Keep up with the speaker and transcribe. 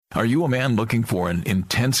Are you a man looking for an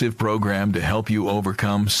intensive program to help you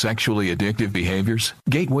overcome sexually addictive behaviors?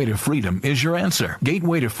 Gateway to Freedom is your answer.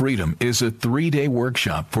 Gateway to Freedom is a 3-day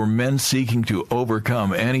workshop for men seeking to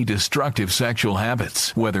overcome any destructive sexual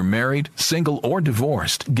habits. Whether married, single, or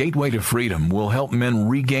divorced, Gateway to Freedom will help men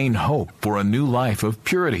regain hope for a new life of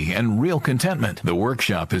purity and real contentment. The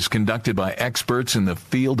workshop is conducted by experts in the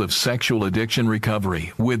field of sexual addiction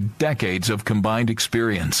recovery with decades of combined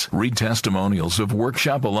experience. Read testimonials of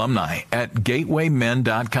workshop alumni at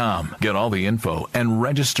gatewaymen.com. Get all the info and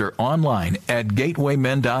register online at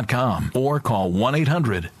gatewaymen.com or call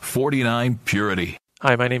 1-800-49-PURITY.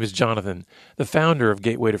 Hi, my name is Jonathan, the founder of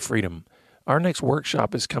Gateway to Freedom. Our next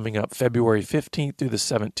workshop is coming up February 15th through the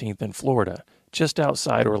 17th in Florida, just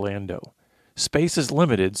outside Orlando. Space is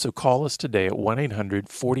limited, so call us today at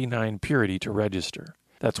 1-800-49-PURITY to register.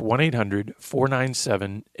 That's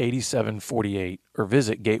 1-800-497-8748 or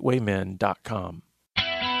visit gatewaymen.com.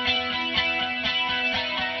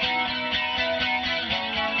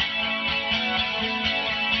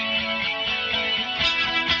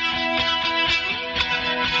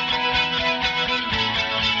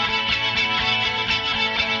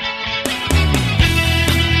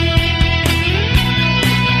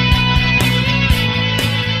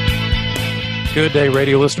 Good day,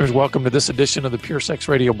 radio listeners. Welcome to this edition of the Pure Sex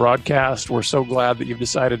Radio broadcast. We're so glad that you've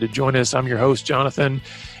decided to join us. I'm your host, Jonathan,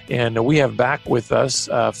 and we have back with us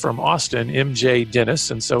from Austin, MJ Dennis.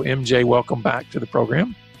 And so, MJ, welcome back to the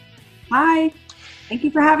program. Hi. Thank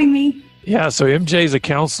you for having me. Yeah, so MJ is a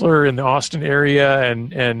counselor in the Austin area,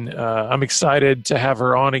 and I'm excited to have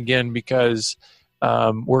her on again because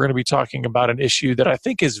we're going to be talking about an issue that I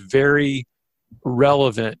think is very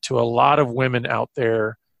relevant to a lot of women out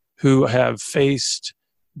there who have faced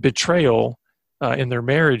betrayal in their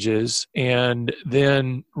marriages and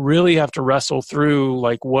then really have to wrestle through,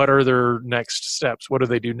 like, what are their next steps? What do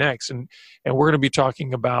they do next? And we're going to be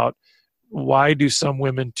talking about why do some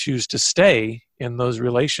women choose to stay in those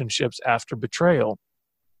relationships after betrayal.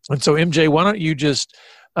 And so, MJ, why don't you just,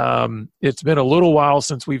 it's been a little while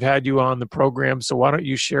since we've had you on the program, so why don't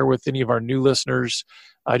you share with any of our new listeners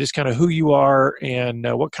just kind of who you are and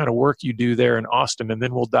what kind of work you do there in Austin, and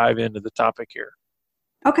then we'll dive into the topic here.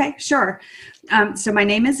 Okay, sure. So my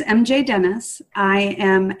name is MJ Dennis. I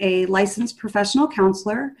am a licensed professional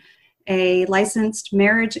counselor, a licensed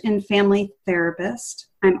marriage and family therapist.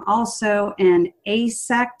 I'm also an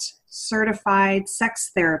AASECT certified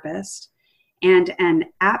sex therapist and an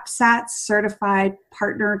APSAT certified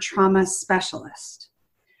partner trauma specialist.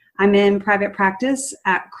 I'm in private practice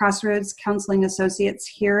at Crossroads Counseling Associates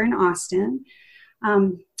here in Austin.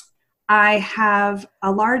 I have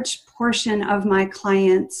a large portion of my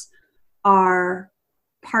clients are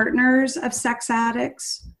partners of sex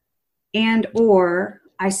addicts, and or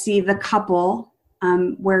I see the couple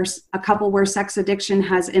where sex addiction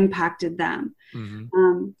has impacted them.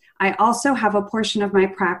 Mm-hmm. I also have a portion of my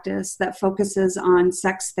practice that focuses on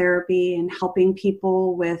sex therapy and helping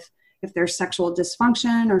people with if there's sexual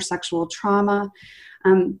dysfunction or sexual trauma.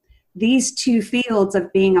 These two fields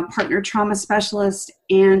of being a partner trauma specialist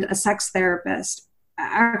and a sex therapist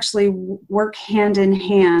actually work hand in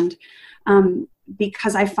hand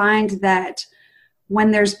because I find that when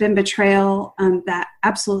there's been betrayal, that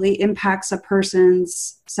absolutely impacts a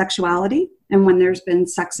person's sexuality. And when there's been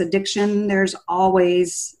sex addiction, there's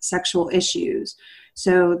always sexual issues.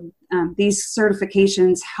 So these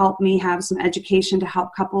certifications help me have some education to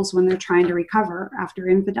help couples when they're trying to recover after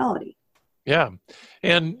infidelity. Yeah.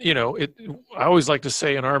 And, I always like to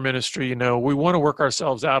say in our ministry, we want to work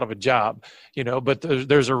ourselves out of a job, but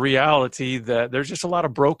there's a reality that there's just a lot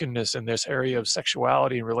of brokenness in this area of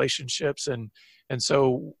sexuality and relationships. And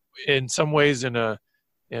so in some ways, in a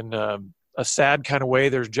sad kind of way,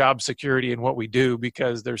 there's job security in what we do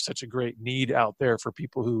because there's such a great need out there for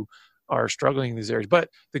people who are struggling in these areas. But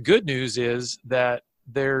the good news is that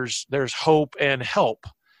there's hope and help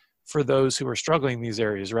for those who are struggling in these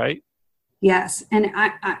areas, right? Yes. And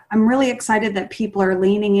I'm really excited that people are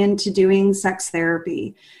leaning into doing sex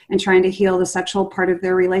therapy and trying to heal the sexual part of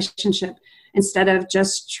their relationship instead of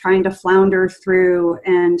just trying to flounder through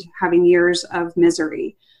and having years of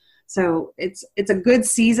misery. So it's a good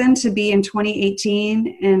season to be in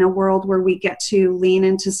 2018 in a world where we get to lean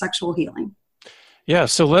into sexual healing. Yeah,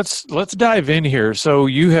 so let's dive in here. So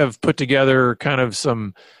you have put together kind of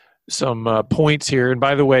some points here, and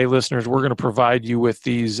by the way, listeners, we're going to provide you with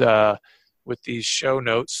these show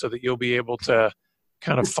notes so that you'll be able to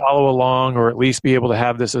kind of follow along, or at least be able to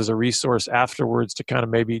have this as a resource afterwards to kind of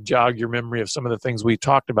maybe jog your memory of some of the things we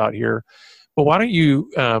talked about here. But why don't you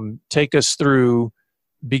take us through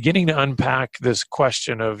beginning to unpack this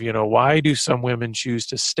question of, why do some women choose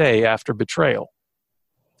to stay after betrayal?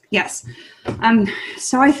 Yes.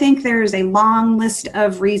 So I think there's a long list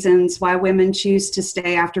of reasons why women choose to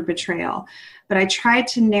stay after betrayal, but I tried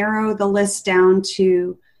to narrow the list down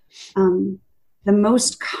to the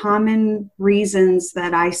most common reasons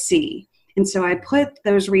that I see. And so I put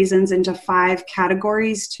those reasons into 5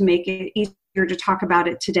 categories to make it easier to talk about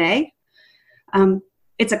it today.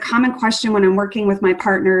 It's a common question when I'm working with my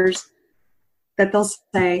partners that they'll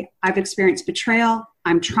say, I've experienced betrayal,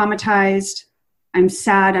 I'm traumatized, I'm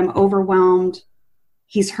sad, I'm overwhelmed,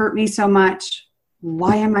 he's hurt me so much,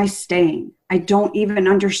 why am I staying? I don't even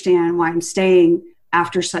understand why I'm staying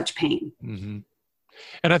after such pain. Mm-hmm.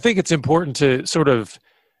 And I think it's important to sort of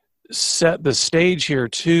set the stage here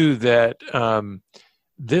too, that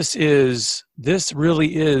this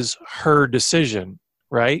really is her decision,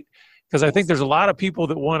 right? Because I think there's a lot of people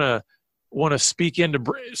that want to speak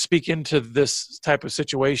into this type of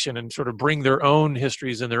situation and sort of bring their own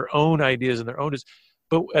histories and their own ideas and their own.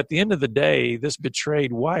 But at the end of the day, this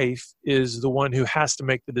betrayed wife is the one who has to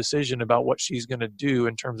make the decision about what she's going to do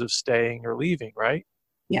in terms of staying or leaving, right?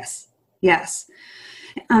 Yes.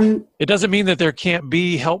 It doesn't mean that there can't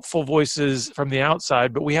be helpful voices from the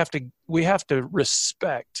outside, but we have to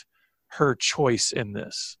respect her choice in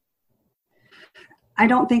this. I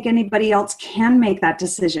don't think anybody else can make that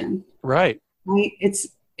decision. Right.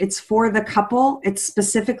 It's for the couple. It's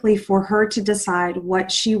specifically for her to decide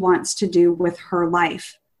what she wants to do with her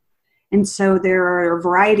life. And so there are a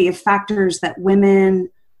variety of factors that women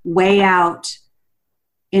weigh out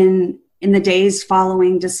in the days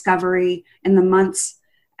following discovery, in the months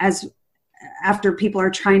after people are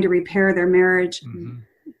trying to repair their marriage. Mm-hmm.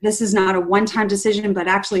 This is not a one-time decision, but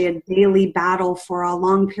actually a daily battle for a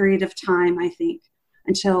long period of time, I think,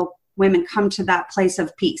 until women come to that place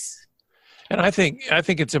of peace. And I think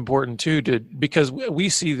it's important too, because we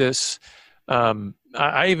see this.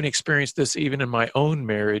 I even experienced this even in my own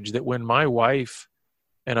marriage, that when my wife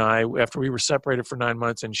and I, after we were separated for 9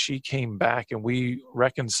 months and she came back and we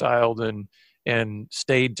reconciled and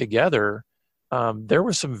stayed together, there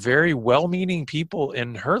were some very well-meaning people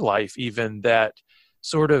in her life even that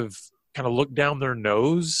sort of kind of looked down their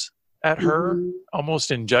nose at her, mm-hmm. almost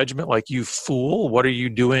in judgment, like, you fool, what are you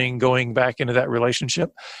doing going back into that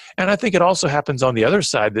relationship? And I think it also happens on the other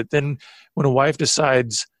side, that then when a wife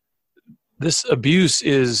decides this abuse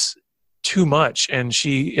is too much and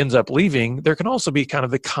she ends up leaving, there can also be kind of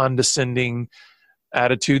the condescending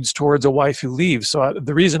attitudes towards a wife who leaves. So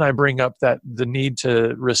the reason I bring up that the need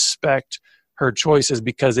to respect her choice is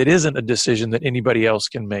because it isn't a decision that anybody else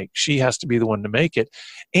can make. She has to be the one to make it.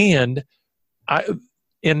 And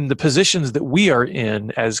in the positions that we are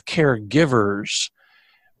in as caregivers,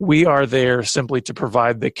 we are there simply to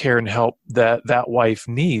provide the care and help that wife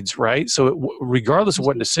needs, right? So regardless of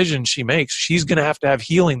what decision she makes, she's going to have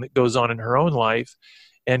healing that goes on in her own life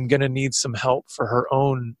and going to need some help for her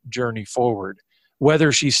own journey forward,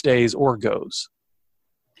 whether she stays or goes.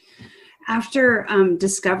 After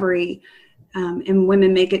discovery, and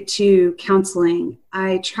women make it to counseling,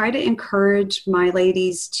 I try to encourage my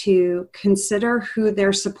ladies to consider who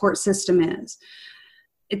their support system is.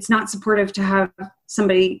 It's not supportive to have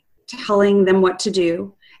somebody telling them what to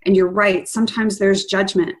do. And you're right, sometimes there's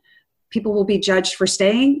judgment. People will be judged for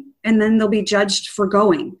staying, and then they'll be judged for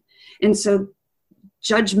going. And so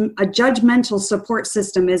a judgmental support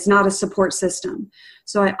system is not a support system.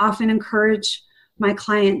 So I often encourage my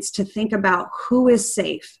clients to think about who is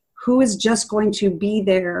safe, who is just going to be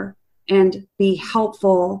there and be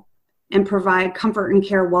helpful and provide comfort and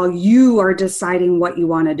care while you are deciding what you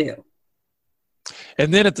want to do.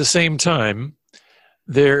 And then at the same time,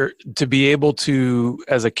 to be able to,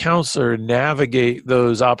 as a counselor, navigate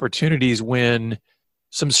those opportunities when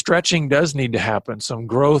some stretching does need to happen, some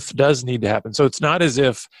growth does need to happen. So it's not as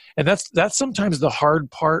if, and that's sometimes the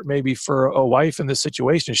hard part maybe for a wife in this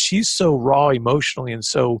situation. She's so raw emotionally and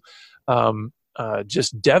so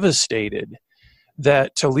just devastated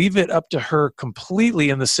that to leave it up to her completely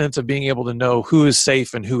in the sense of being able to know who is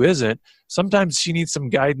safe and who isn't, sometimes she needs some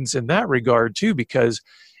guidance in that regard too, because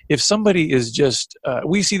if somebody is just,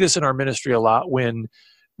 we see this in our ministry a lot when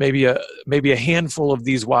maybe a handful of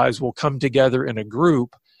these wives will come together in a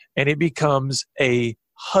group and it becomes a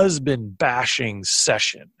husband bashing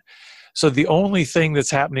session. So the only thing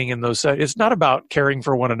that's happening in those, it's not about caring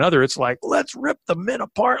for one another. It's like, let's rip the men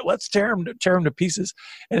apart. Let's tear them to pieces.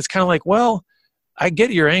 And it's kind of like, well, I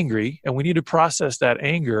get you're angry and we need to process that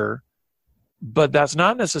anger, but that's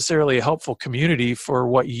not necessarily a helpful community for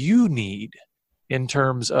what you need in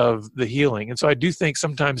terms of the healing. And so I do think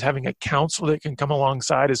sometimes having a counselor that can come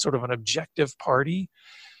alongside as sort of an objective party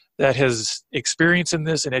that has experience in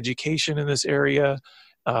this and education in this area,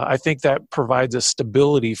 I think that provides a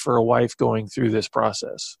stability for a wife going through this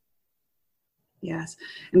process. Yes.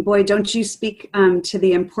 And boy, don't you speak to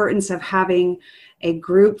the importance of having a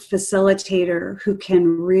group facilitator who can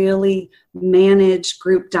really manage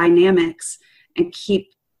group dynamics and keep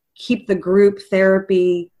the group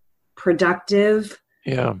therapy productive,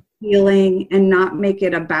 healing, and not make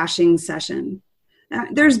it a bashing session.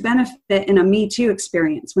 There's benefit in a Me Too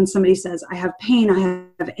experience when somebody says, I have pain, I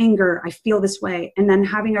have anger, I feel this way. And then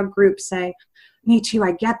having a group say, Me Too,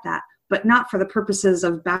 I get that, but not for the purposes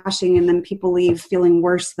of bashing and then people leave feeling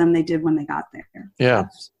worse than they did when they got there. Yeah.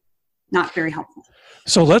 That's not very helpful.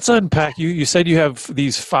 So let's unpack. You said you have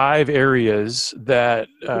these 5 areas that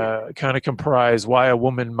kind of comprise why a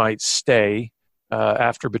woman might stay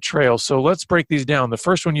after betrayal. So let's break these down. The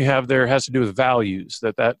first one you have there has to do with values,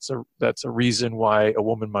 that's a reason why a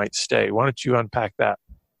woman might stay. Why don't you unpack that?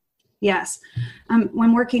 Yes.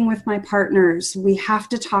 When working with my partners, we have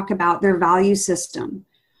to talk about their value system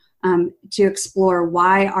to explore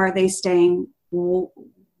why are they staying,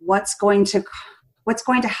 what's going to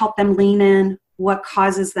help them lean in, what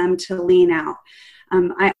causes them to lean out.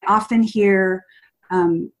 I often hear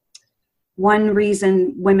one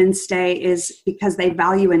reason women stay is because they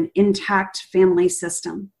value an intact family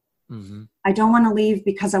system. Mm-hmm. I don't want to leave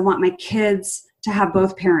because I want my kids to have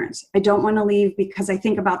both parents. I don't want to leave because I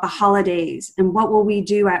think about the holidays and what will we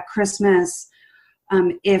do at Christmas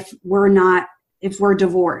if we're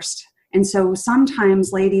divorced. And so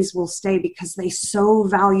sometimes ladies will stay because they so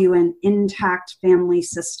value an intact family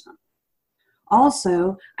system.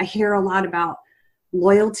 Also, I hear a lot about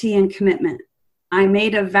loyalty and commitment. I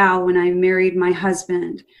made a vow when I married my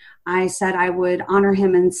husband. I said I would honor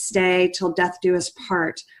him and stay till death do us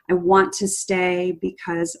part. I want to stay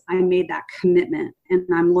because I made that commitment and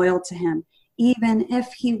I'm loyal to him, even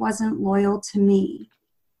if he wasn't loyal to me.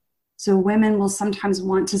 So women will sometimes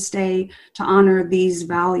want to stay to honor these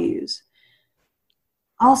values.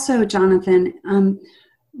 Also, Jonathan,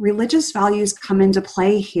 religious values come into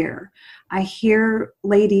play here. I hear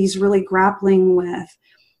ladies really grappling with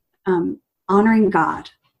honoring God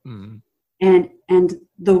and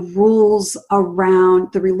the rules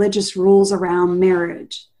around, the religious rules around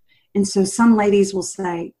marriage. And so some ladies will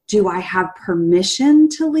say, do I have permission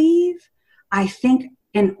to leave? I think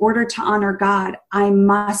in order to honor God, I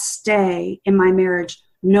must stay in my marriage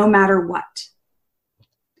no matter what.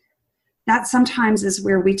 That sometimes is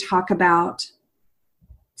where we talk about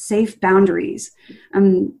safe boundaries.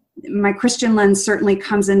 My Christian lens certainly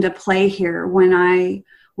comes into play here when I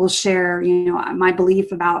will share, my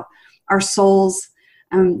belief about our souls.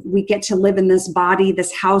 We get to live in this body,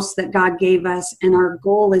 this house that God gave us, and our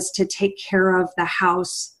goal is to take care of the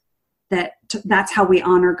house. That's how we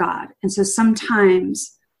honor God. And so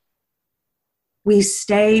sometimes we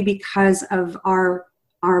stay because of our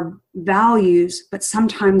values, but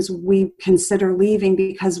sometimes we consider leaving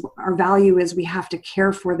because our value is we have to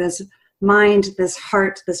care for this mind, this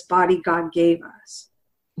heart, this body God gave us.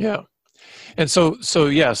 Yeah. And so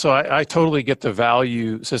I totally get the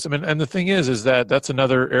value system. And the thing is that that's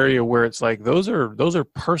another area where it's like, those are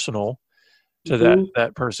personal to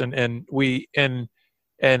that person. And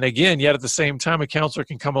and again, yet at the same time, a counselor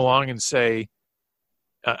can come along and say,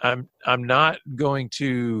 I'm not going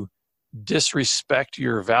to disrespect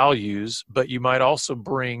your values, but you might also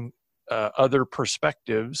bring other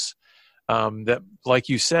perspectives that, like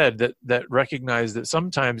you said, that recognize that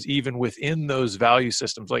sometimes even within those value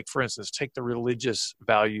systems, like for instance, take the religious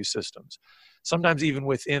value systems, sometimes even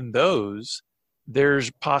within those,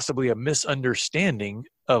 there's possibly a misunderstanding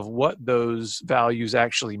of what those values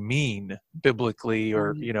actually mean biblically,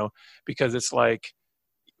 or, because it's like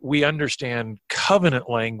we understand covenant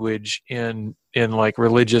language in like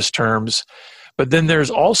religious terms, but then there's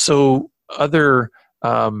also other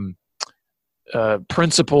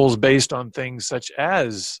principles based on things such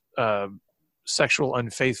as sexual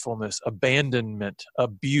unfaithfulness, abandonment,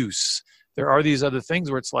 abuse. There are these other things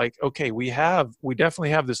where it's like, okay, we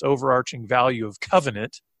definitely have this overarching value of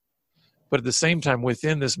covenant, but at the same time,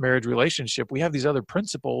 within this marriage relationship, we have these other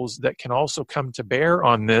principles that can also come to bear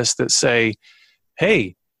on this that say,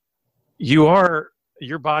 hey, your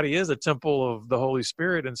body is a temple of the Holy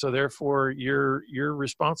Spirit, and so therefore you're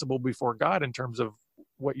responsible before God in terms of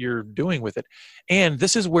what you're doing with it. And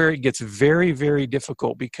this is where it gets very, very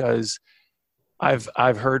difficult, because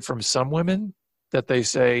I've heard from some women that they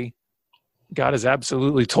say, God has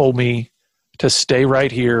absolutely told me to stay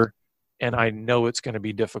right here, and I know it's going to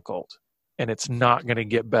be difficult and it's not going to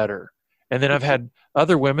get better. And then I've had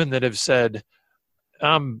other women that have said,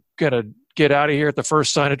 I'm going to get out of here at the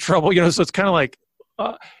first sign of trouble. So it's kind of like,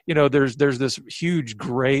 there's this huge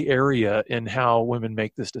gray area in how women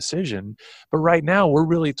make this decision. But right now we're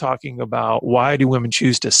really talking about, why do women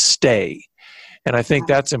choose to stay? And I think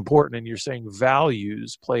that's important. And you're saying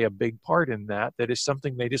values play a big part in that is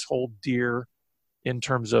something they just hold dear in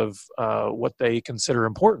terms of what they consider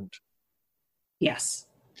important. Yes.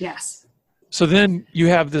 So then you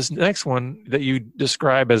have this next one that you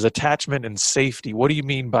describe as attachment and safety. What do you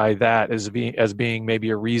mean by that as being maybe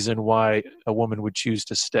a reason why a woman would choose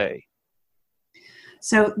to stay?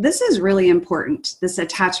 So this is really important, this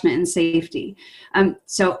attachment and safety.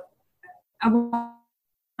 So I want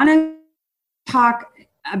to talk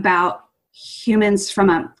about humans from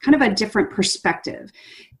a kind of a different perspective.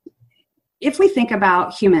 If we think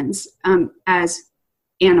about humans as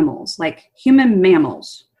animals, like human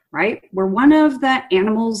mammals, right? We're one of the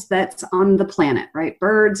animals that's on the planet, right?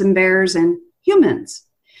 Birds and bears and humans.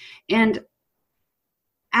 And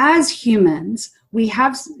as humans, we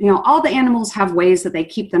have, all the animals have ways that they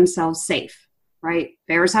keep themselves safe, right?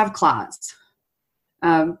 Bears have claws.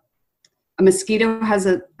 A mosquito has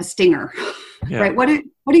a stinger, right? What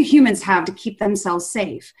do humans have to keep themselves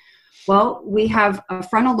safe? Well, we have a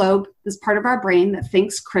frontal lobe, this part of our brain that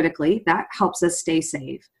thinks critically. That helps us stay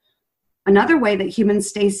safe. Another way that humans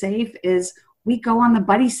stay safe is we go on the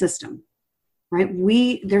buddy system, right?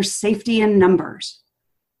 There's safety in numbers,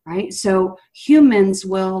 right? So humans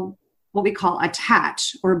will, what we call,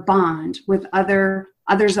 attach or bond with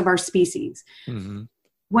others of our species. Mm-hmm.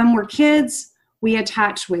 When we're kids, we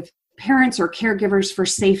attach with parents or caregivers for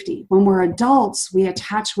safety. When we're adults, we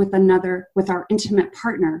attach with our intimate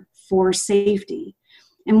partner for safety.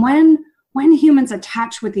 And when humans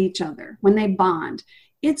attach with each other, when they bond,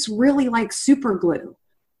 it's really like super glue.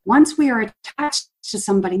 Once we are attached to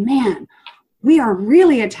somebody, man, we are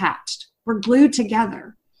really attached. We're glued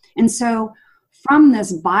together. And so from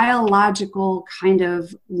this biological kind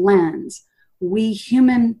of lens, we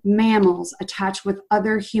human mammals attach with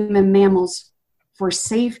other human mammals for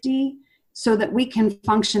safety so that we can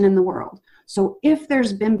function in the world. So if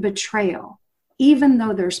there's been betrayal, even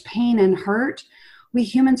though there's pain and hurt, we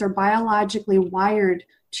humans are biologically wired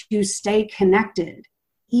to stay connected,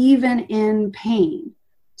 even in pain.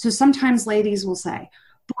 So sometimes ladies will say,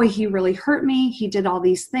 boy, he really hurt me. He did all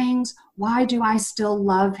these things. Why do I still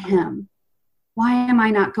love him? Why am I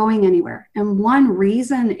not going anywhere? And one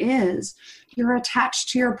reason is you're attached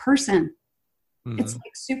to your person. Mm-hmm. It's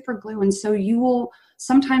like super glue. And so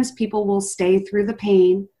sometimes people will stay through the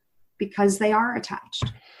pain because they are attached.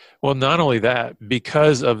 Well, not only that,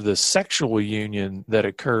 because of the sexual union that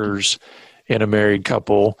occurs in a married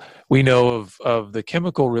couple, we know of the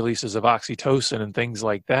chemical releases of oxytocin and things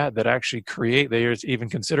like that actually there's even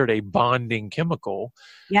considered a bonding chemical.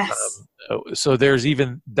 Yes. So there's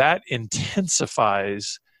even that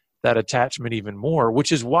intensifies that attachment even more,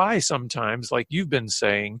 which is why sometimes, like you've been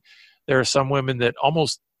saying, there are some women that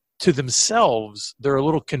almost to themselves, they're a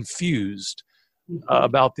little confused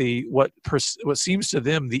about what seems to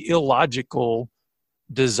them the illogical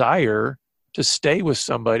desire to stay with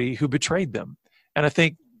somebody who betrayed them. And I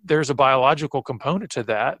think there's a biological component to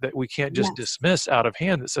that we can't just dismiss out of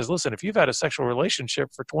hand, that says, listen, if you've had a sexual relationship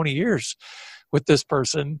for 20 years with this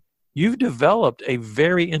person, you've developed a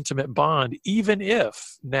very intimate bond, even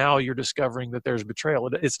if now you're discovering that there's betrayal.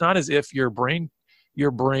 It's not as if your brain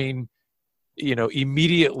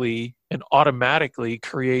immediately and automatically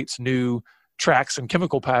creates new tracks and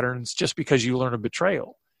chemical patterns just because you learn a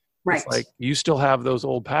betrayal. Right. It's like you still have those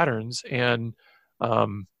old patterns. And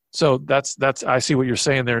so that's I see what you're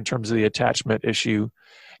saying there in terms of the attachment issue.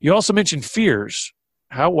 You also mentioned fears.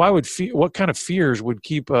 What kind of fears would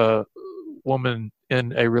keep a woman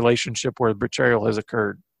in a relationship where betrayal has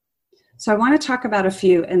occurred? So I want to talk about a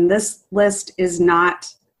few, and this list is not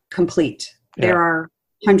complete. Yeah. There are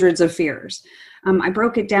hundreds of fears. I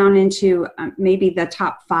broke it down into maybe the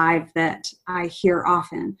top 5 that I hear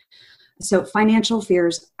often. So financial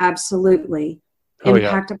fears absolutely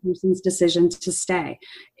impact a person's decision to stay.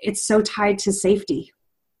 It's so tied to safety,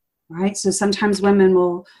 right? So sometimes women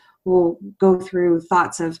will go through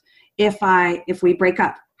thoughts of, if we break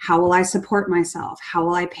up, how will I support myself? How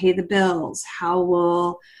will I pay the bills? How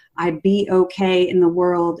will I be okay in the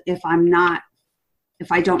world if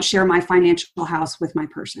I don't share my financial house with my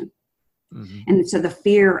person? Mm-hmm. And so the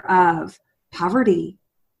fear of poverty,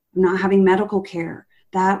 not having medical care,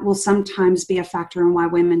 that will sometimes be a factor in why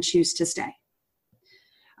women choose to stay.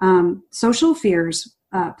 Social fears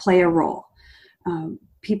play a role.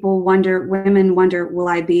 Women wonder, will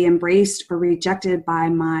I be embraced or rejected by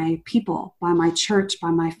my people, by my church,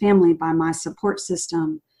 by my family, by my support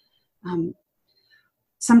system?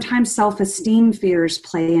 Sometimes self-esteem fears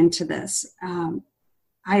play into this.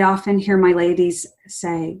 I often hear my ladies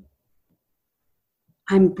say,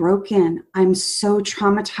 I'm broken. I'm so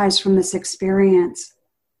traumatized from this experience.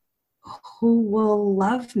 Who will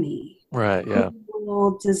love me? Right. Yeah. Who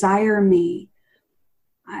will desire me?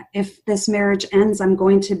 If this marriage ends, I'm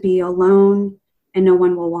going to be alone and no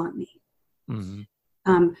one will want me.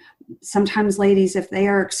 Mm-hmm. Sometimes ladies, if they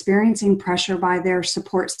are experiencing pressure by their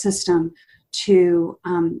support system to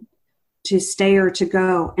stay or to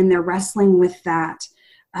go, and they're wrestling with that,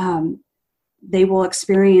 they will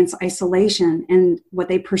experience isolation and what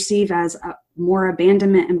they perceive as more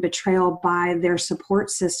abandonment and betrayal by their support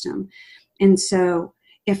system. And so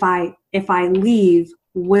if I leave,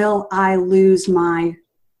 will I lose my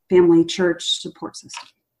family church support system?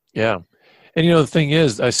 Yeah. And the thing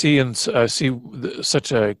is, I see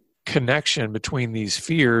such a connection between these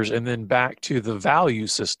fears and then back to the value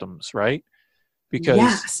systems, right? Because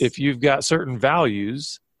yes. If you've got certain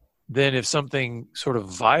values, then if something sort of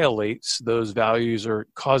violates those values or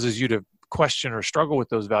causes you to question or struggle with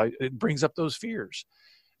those values, it brings up those fears.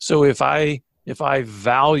 So if I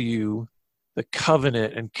value the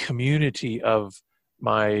covenant and community of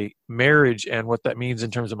my marriage and what that means in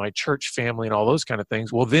terms of my church family and all those kind of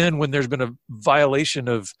things, well, then when there's been a violation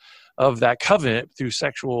of that covenant through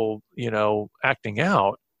sexual, acting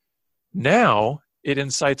out, now it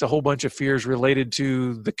incites a whole bunch of fears related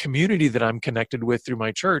to the community that I'm connected with through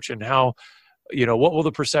my church, and how, what will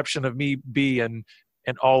the perception of me be, and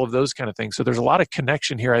all of those kind of things. So there's a lot of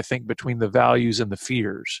connection here, I think, between the values and the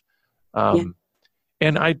fears. And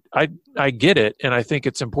I get it. And I think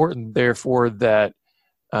it's important, therefore, that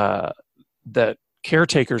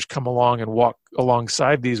caretakers come along and walk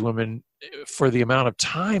alongside these women for the amount of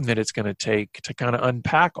time that it's going to take to kind of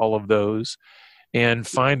unpack all of those and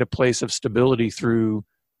find a place of stability through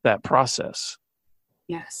that process.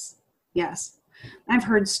 Yes. I've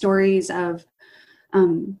heard stories of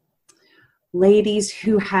ladies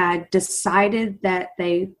who had decided that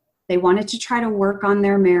they wanted to try to work on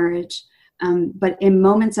their marriage, but in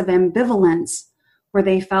moments of ambivalence where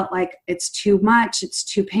they felt like it's too much, it's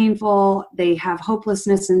too painful, they have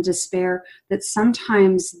hopelessness and despair, that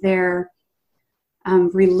sometimes their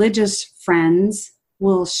religious friends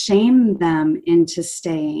will shame them into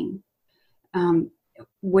staying,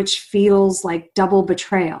 which feels like double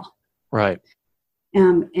betrayal. Right.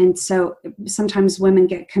 And so sometimes women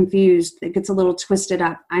get confused. It gets a little twisted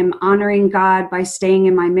up. I'm honoring God by staying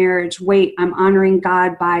in my marriage. Wait, I'm honoring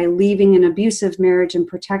God by leaving an abusive marriage and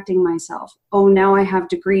protecting myself. Oh, now I have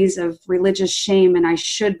degrees of religious shame and I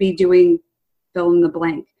should be doing fill in the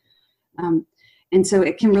blank. And so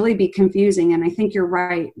it can really be confusing. And I think you're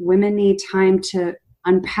right. Women need time to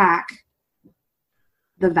unpack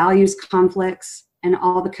the values conflicts and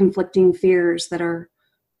all the conflicting fears that are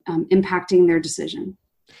impacting their decision.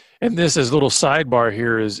 And this, as a little sidebar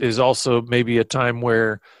here, is also maybe a time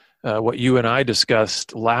where what you and I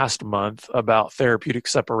discussed last month about therapeutic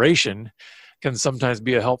separation can sometimes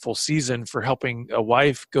be a helpful season for helping a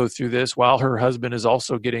wife go through this while her husband is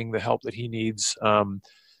also getting the help that he needs.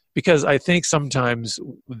 Because I think sometimes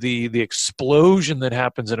the explosion that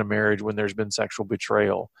happens in a marriage when there's been sexual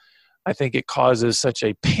betrayal, I think it causes such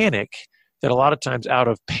a panic that a lot of times out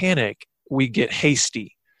of panic, we get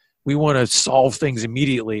hasty. We want to solve things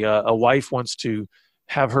immediately. A wife wants to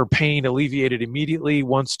have her pain alleviated immediately,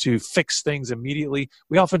 wants to fix things immediately.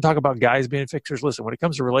 We often talk about guys being fixers. Listen, when it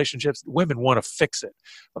comes to relationships, women want to fix it,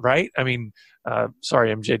 right? I mean,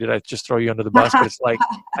 sorry, MJ, did I just throw you under the bus? But it's like,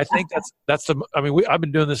 I think I've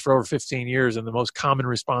been doing this for over 15 years, and the most common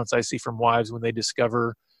response I see from wives when they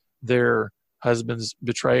discover their husband's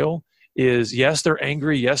betrayal is, yes, they're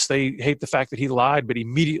angry. Yes, they hate the fact that he lied, but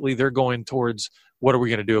immediately they're going towards, what are we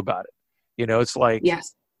going to do about it? It's like,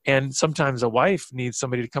 yes. And sometimes a wife needs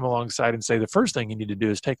somebody to come alongside and say, the first thing you need to do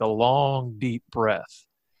is take a long, deep breath,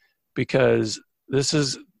 because this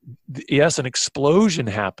is, yes, an explosion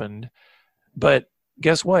happened, but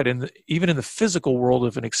guess what? Even in the physical world,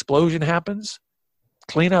 if an explosion happens,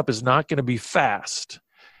 cleanup is not going to be fast.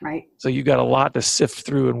 Right. So you got a lot to sift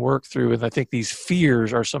through and work through. And I think these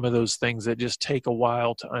fears are some of those things that just take a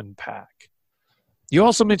while to unpack. You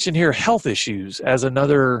also mentioned here health issues as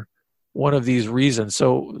another one of these reasons.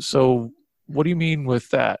 So what do you mean with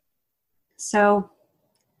that? So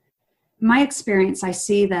my experience, I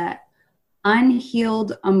see that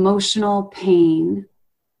unhealed emotional pain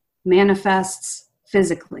manifests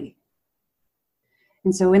physically.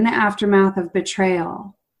 And so in the aftermath of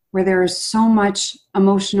betrayal, where there is so much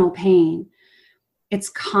emotional pain, it's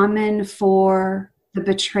common for the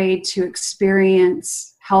betrayed to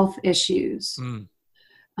experience health issues.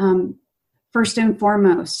 First and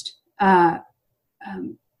foremost,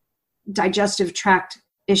 digestive tract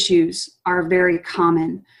issues are very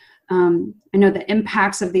common. I know the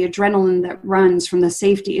impacts of the adrenaline that runs from the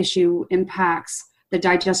safety issue impacts the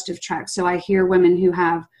digestive tract. So I hear women who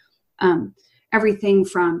have everything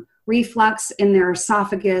from reflux in their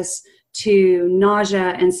esophagus to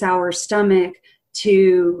nausea and sour stomach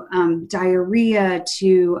to diarrhea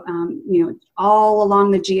to, all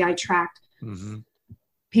along the GI tract. Mm-hmm.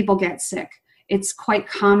 People get sick. It's quite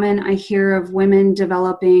common. I hear of women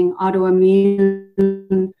developing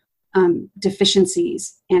autoimmune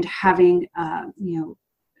deficiencies and having,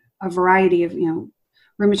 a variety of,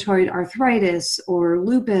 rheumatoid arthritis or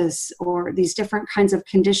lupus or these different kinds of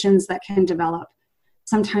conditions that can develop.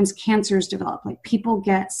 Sometimes cancers develop, like people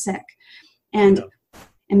get sick. And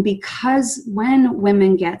because when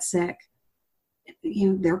women get sick,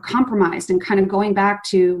 they're compromised, and kind of going back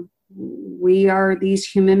to, we are these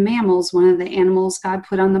human mammals, one of the animals God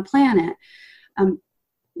put on the planet.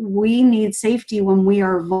 We need safety when we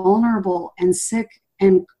are vulnerable and sick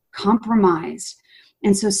and compromised.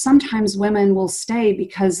 And so sometimes women will stay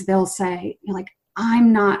because they'll say,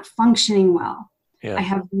 I'm not functioning well. Yeah. I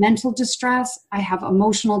have mental distress. I have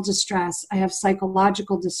emotional distress. I have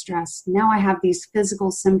psychological distress. Now I have these physical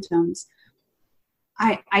symptoms.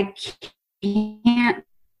 I can't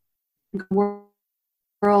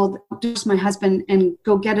world, just my husband, and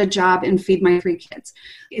go get a job and feed my 3 kids.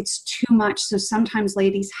 It's too much. So sometimes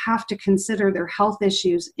ladies have to consider their health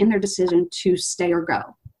issues in their decision to stay or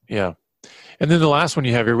go. Yeah. And then the last one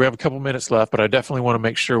you have here, we have a couple minutes left, but I definitely want to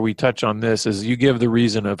make sure we touch on this, is you give the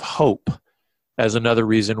reason of hope as another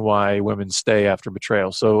reason why women stay after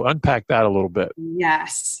betrayal. So unpack that a little bit.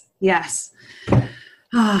 Yes.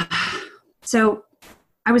 So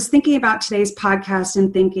I was thinking about today's podcast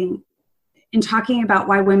and thinking, in talking about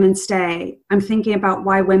why women stay, I'm thinking about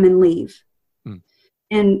why women leave.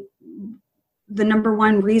 And the number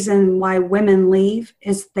one reason why women leave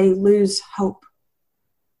is they lose hope.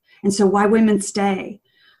 And so why women stay,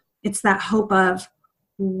 it's that hope of,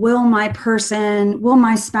 will my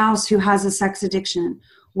spouse who has a sex addiction,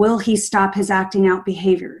 will he stop his acting out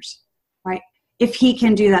behaviors, right? If he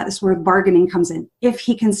can do that, this is where bargaining comes in. If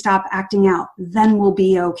he can stop acting out, then we'll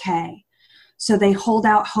be okay. So they hold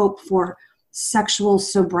out hope for sexual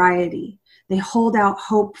sobriety. They hold out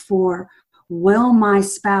hope for, will my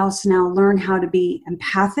spouse now learn how to be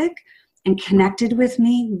empathic and connected with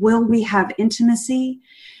me? Will we have intimacy?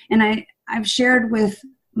 And I've shared with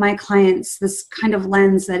my clients this kind of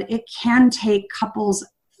lens that it can take couples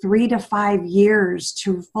 3 to 5 years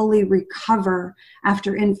to fully recover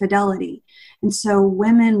after infidelity. And so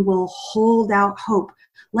women will hold out hope.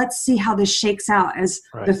 Let's see how this shakes out as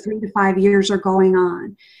the 3 to 5 years are going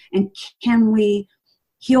on. And can we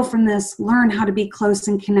heal from this, learn how to be close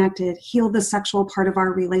and connected, heal the sexual part of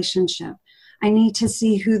our relationship? I need to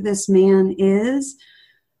see who this man is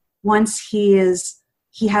once he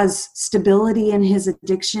has stability in his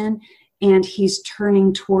addiction and he's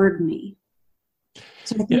turning toward me.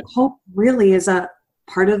 So I think hope really is a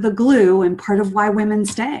part of the glue and part of why women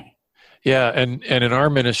stay. Yeah, and in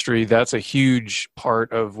our ministry, that's a huge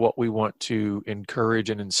part of what we want to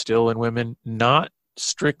encourage and instill in women, not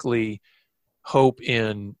strictly hope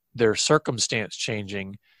in their circumstance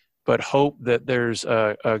changing, but hope that there's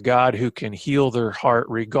a God who can heal their heart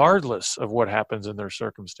regardless of what happens in their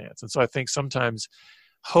circumstance. And so I think sometimes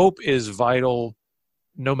hope is vital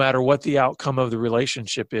no matter what the outcome of the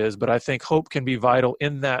relationship is, but I think hope can be vital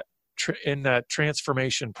in that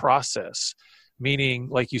transformation process, meaning,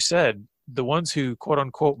 like you said, the ones who quote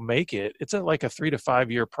unquote make it, it's like a 3 to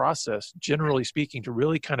 5 year process, generally speaking, to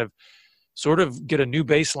really kind of sort of get a new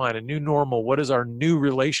baseline, a new normal. What is our new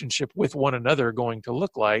relationship with one another going to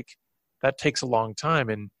look like? That takes a long time,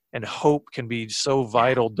 and hope can be so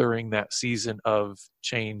vital during that season of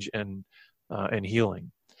change and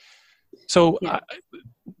healing. So,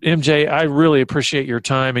 MJ, I really appreciate your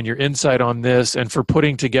time and your insight on this, and for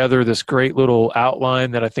putting together this great little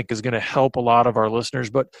outline that I think is going to help a lot of our listeners.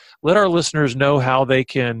 But let our listeners know how they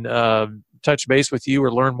can touch base with you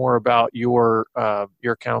or learn more about your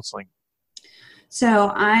counseling.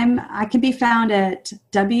 So I can be found at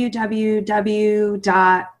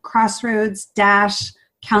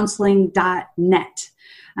www.crossroads-counseling.net.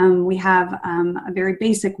 We have a very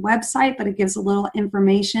basic website, but it gives a little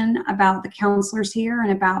information about the counselors here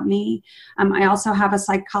and about me. I also have a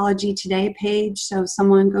Psychology Today page, so if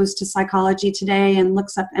someone goes to Psychology Today and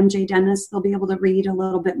looks up MJ Dennis, they'll be able to read a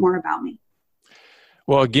little bit more about me.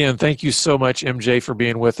 Well, again, thank you so much, MJ, for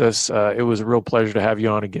being with us. It was a real pleasure to have you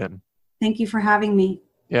on again. Thank you for having me.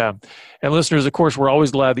 Yeah. And listeners, of course, we're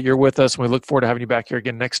always glad that you're with us, and we look forward to having you back here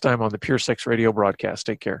again next time on the Pure Sex Radio broadcast.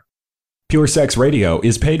 Take care. Pure Sex Radio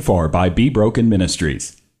is paid for by Be Broken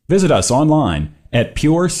Ministries. Visit us online at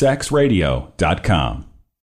puresexradio.com.